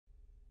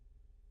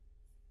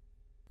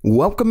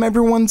Welcome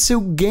everyone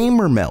to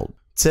Gamer Melt.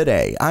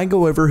 Today, I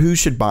go over who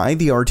should buy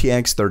the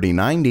RTX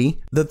 3090,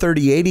 the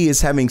 3080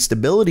 is having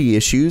stability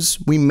issues,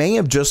 we may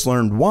have just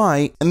learned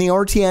why, and the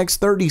RTX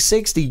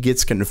 3060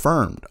 gets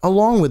confirmed,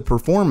 along with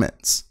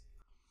performance.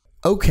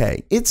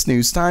 Okay, it's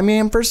news time,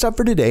 and first up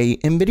for today,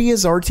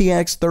 Nvidia's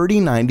RTX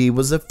 3090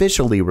 was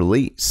officially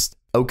released.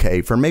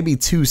 Okay, for maybe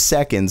 2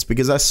 seconds,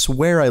 because I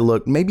swear I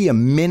looked maybe a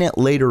minute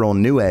later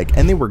on Newegg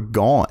and they were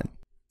gone.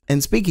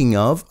 And speaking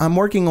of, I'm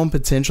working on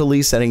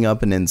potentially setting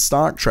up an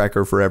in-stock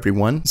tracker for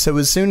everyone, so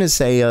as soon as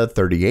say a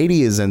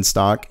 3080 is in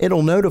stock,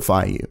 it'll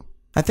notify you.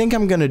 I think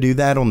I'm going to do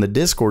that on the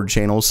Discord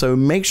channel, so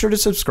make sure to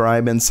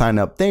subscribe and sign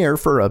up there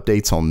for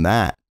updates on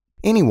that.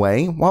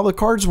 Anyway, while the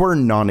cards were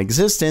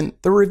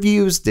non-existent, the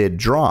reviews did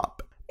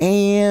drop.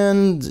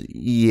 And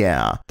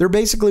yeah, they're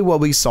basically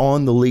what we saw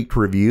in the leaked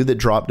review that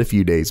dropped a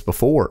few days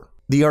before.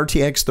 The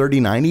RTX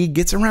 3090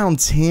 gets around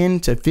 10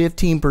 to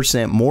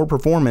 15% more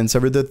performance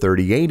over the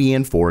 3080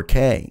 in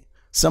 4K.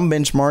 Some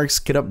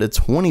benchmarks get up to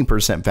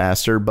 20%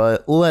 faster,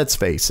 but let's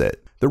face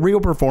it, the real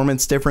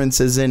performance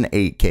difference is in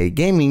 8K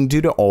gaming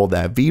due to all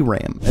that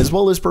VRAM, as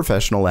well as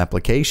professional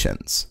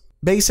applications.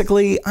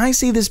 Basically, I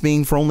see this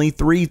being for only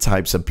 3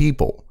 types of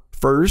people.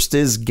 First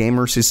is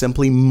gamers who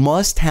simply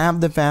must have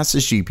the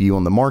fastest GPU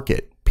on the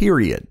market,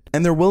 period,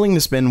 and they're willing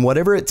to spend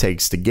whatever it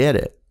takes to get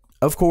it.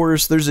 Of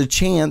course, there's a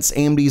chance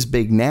AMD's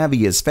Big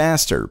Navi is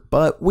faster,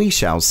 but we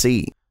shall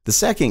see. The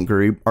second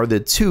group are the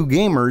 2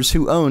 gamers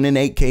who own an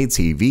 8K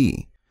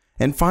TV.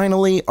 And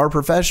finally, are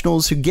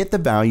professionals who get the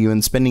value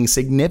in spending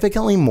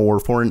significantly more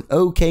for an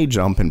okay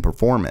jump in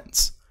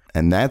performance.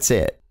 And that's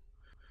it.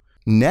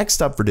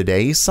 Next up for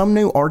today, some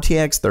new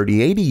RTX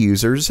 3080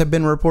 users have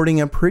been reporting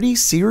a pretty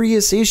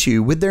serious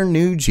issue with their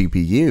new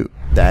GPU.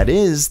 That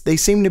is, they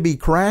seem to be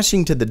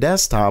crashing to the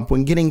desktop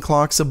when getting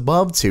clocks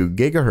above 2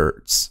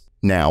 GHz.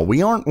 Now,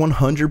 we aren't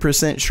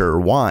 100% sure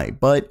why,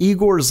 but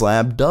Igor's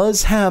lab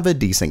does have a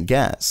decent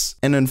guess.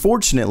 And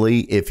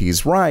unfortunately, if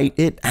he's right,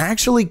 it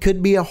actually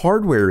could be a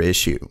hardware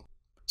issue.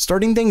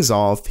 Starting things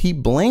off, he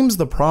blames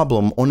the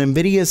problem on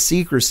Nvidia's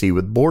secrecy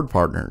with board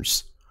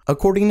partners.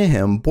 According to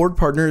him, board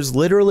partners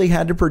literally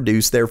had to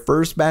produce their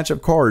first batch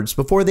of cards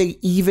before they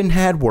even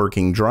had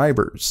working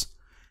drivers.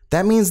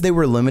 That means they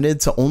were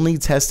limited to only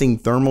testing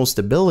thermal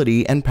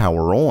stability and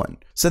power on,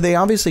 so they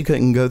obviously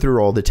couldn't go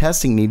through all the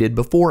testing needed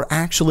before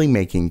actually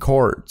making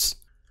cards.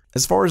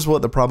 As far as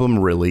what the problem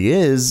really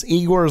is,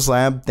 Igor's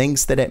lab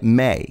thinks that it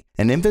may,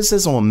 an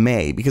emphasis on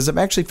may because I've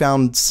actually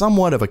found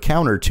somewhat of a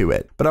counter to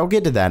it, but I'll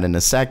get to that in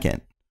a second.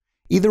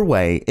 Either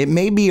way, it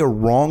may be a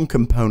wrong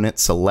component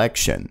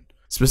selection,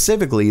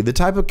 specifically the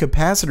type of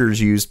capacitors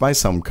used by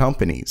some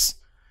companies.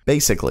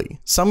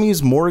 Basically, some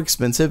use more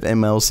expensive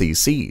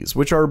MLCCs,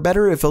 which are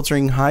better at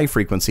filtering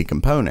high-frequency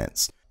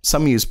components.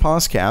 Some use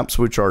POS caps,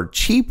 which are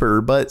cheaper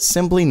but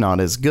simply not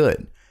as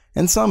good.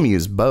 And some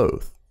use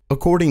both.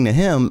 According to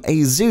him,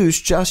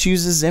 ASUS just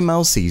uses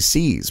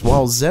MLCCs,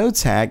 while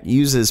Zotac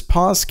uses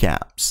POS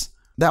caps.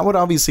 That would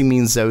obviously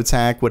mean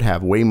Zotac would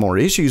have way more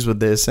issues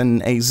with this,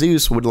 and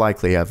ASUS would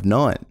likely have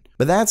none.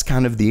 But that's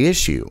kind of the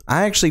issue.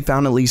 I actually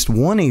found at least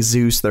one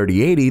ASUS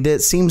 3080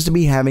 that seems to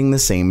be having the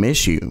same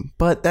issue,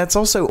 but that's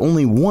also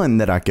only one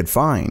that I could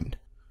find.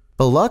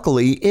 But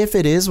luckily, if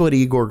it is what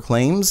Igor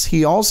claims,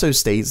 he also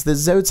states that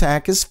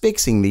Zotac is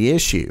fixing the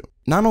issue.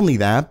 Not only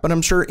that, but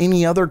I'm sure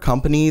any other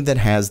company that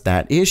has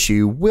that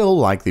issue will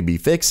likely be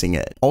fixing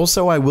it.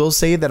 Also, I will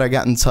say that I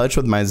got in touch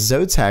with my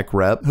Zotac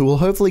rep who will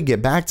hopefully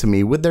get back to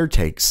me with their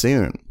take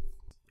soon.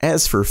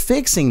 As for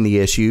fixing the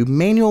issue,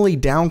 manually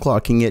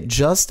downclocking it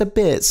just a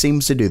bit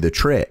seems to do the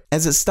trick,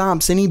 as it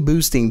stops any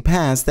boosting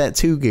past that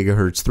 2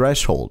 GHz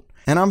threshold.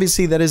 And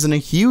obviously that isn't a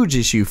huge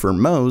issue for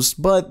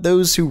most, but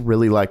those who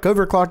really like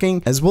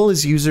overclocking, as well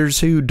as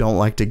users who don't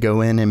like to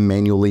go in and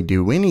manually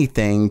do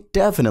anything,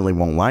 definitely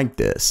won't like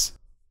this.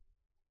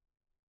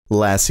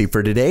 Lastly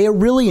for today, a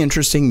really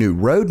interesting new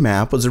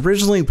roadmap was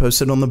originally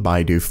posted on the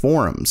Baidu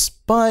forums,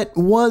 but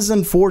was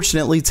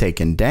unfortunately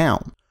taken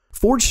down.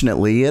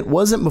 Fortunately, it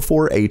wasn't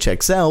before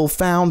HXL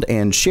found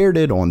and shared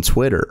it on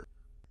Twitter.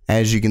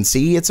 As you can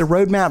see, it's a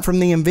roadmap from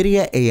the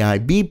Nvidia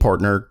AIB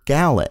partner,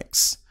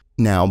 Galax.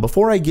 Now,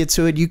 before I get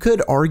to it, you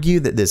could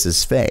argue that this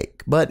is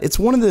fake, but it's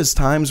one of those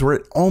times where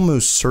it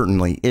almost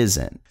certainly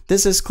isn't.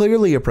 This is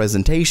clearly a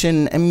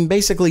presentation, and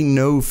basically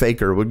no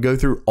faker would go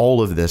through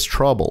all of this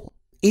trouble.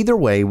 Either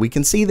way, we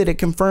can see that it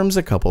confirms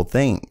a couple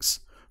things.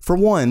 For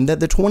one, that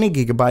the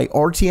 20GB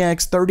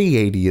RTX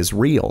 3080 is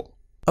real.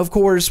 Of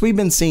course, we've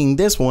been seeing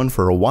this one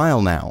for a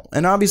while now,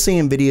 and obviously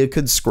Nvidia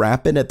could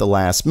scrap it at the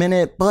last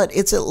minute, but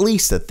it's at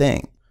least a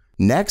thing.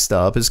 Next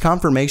up is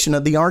confirmation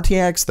of the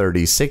RTX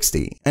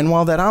 3060, and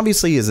while that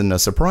obviously isn't a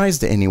surprise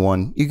to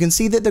anyone, you can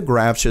see that the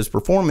graph shows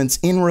performance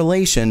in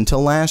relation to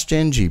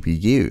last-gen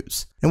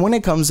GPUs. And when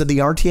it comes to the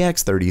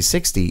RTX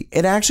 3060,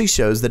 it actually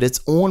shows that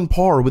it's on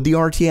par with the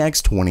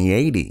RTX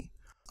 2080.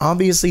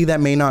 Obviously,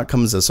 that may not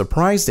come as a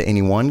surprise to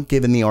anyone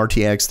given the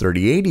RTX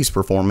 3080's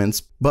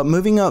performance, but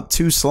moving up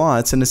 2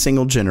 slots in a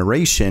single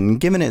generation,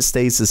 given it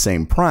stays the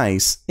same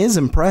price, is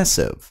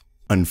impressive.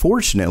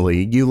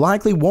 Unfortunately, you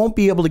likely won't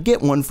be able to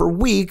get one for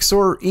weeks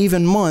or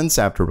even months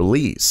after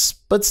release,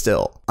 but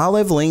still, I'll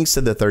have links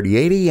to the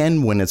 3080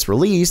 and when it's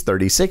released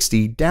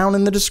 3060 down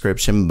in the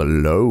description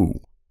below.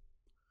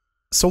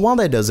 So while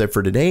that does it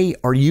for today,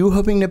 are you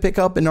hoping to pick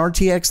up an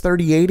RTX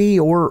 3080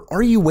 or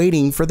are you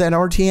waiting for that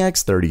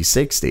RTX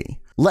 3060?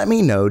 Let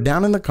me know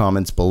down in the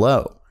comments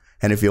below.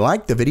 And if you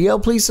liked the video,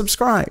 please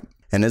subscribe.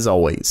 And as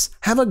always,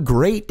 have a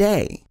great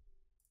day.